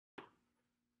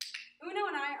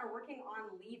I are working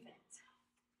on Leave It.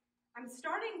 I'm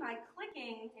starting by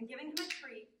clicking and giving him a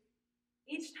treat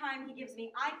each time he gives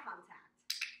me eye contact.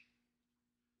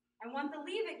 I want the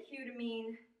Leave It cue to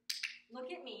mean,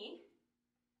 look at me,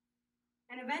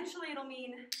 and eventually it'll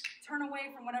mean turn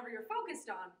away from whatever you're focused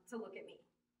on to look at me.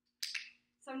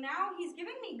 So now he's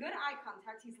giving me good eye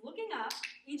contact. He's looking up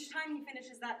each time he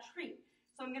finishes that treat.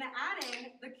 So I'm going to add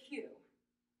in the cue.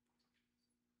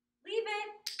 Leave it.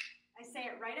 I say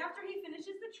it right after he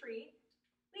finishes the treat.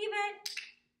 Leave it.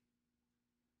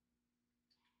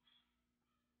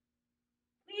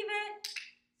 Leave it.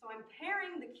 So I'm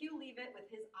pairing the cue leave it with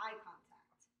his eye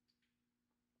contact.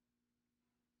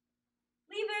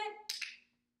 Leave it.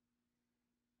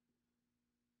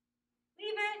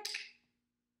 Leave it.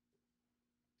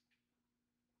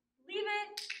 Leave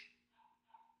it.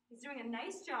 He's doing a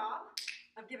nice job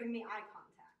of giving me eye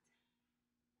contact.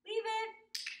 Leave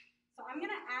it. So I'm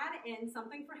going to add in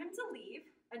something for him to leave,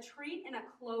 a treat in a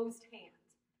closed hand.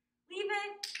 Leave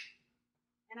it.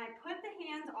 And I put the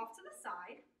hand off to the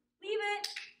side. Leave it.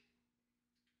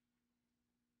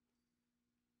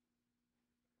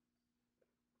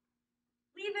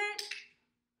 Leave it.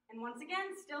 And once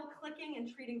again, still clicking and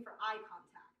treating for eye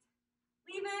contact.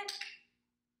 Leave it.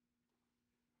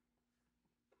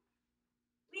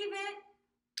 Leave it.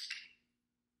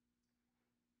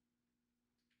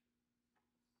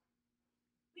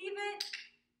 Leave it.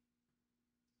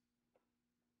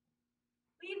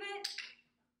 Leave it.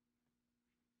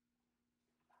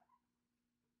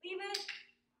 Leave it.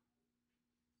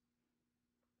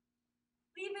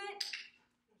 Leave it.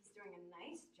 He's doing a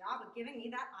nice job of giving me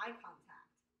that eye contact.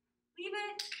 Leave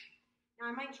it. Now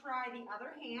I might try the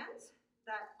other hand.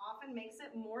 That often makes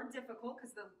it more difficult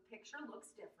because the picture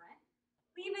looks different.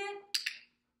 Leave it.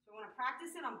 So I want to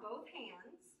practice it on both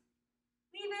hands.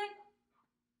 Leave it.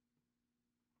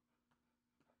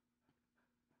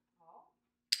 Oh.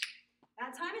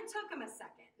 That time it took him a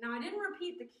second. Now I didn't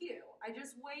repeat the cue. I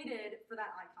just waited for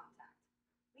that eye contact.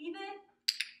 Leave it.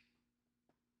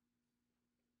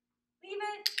 Leave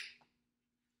it.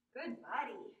 Good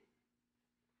buddy.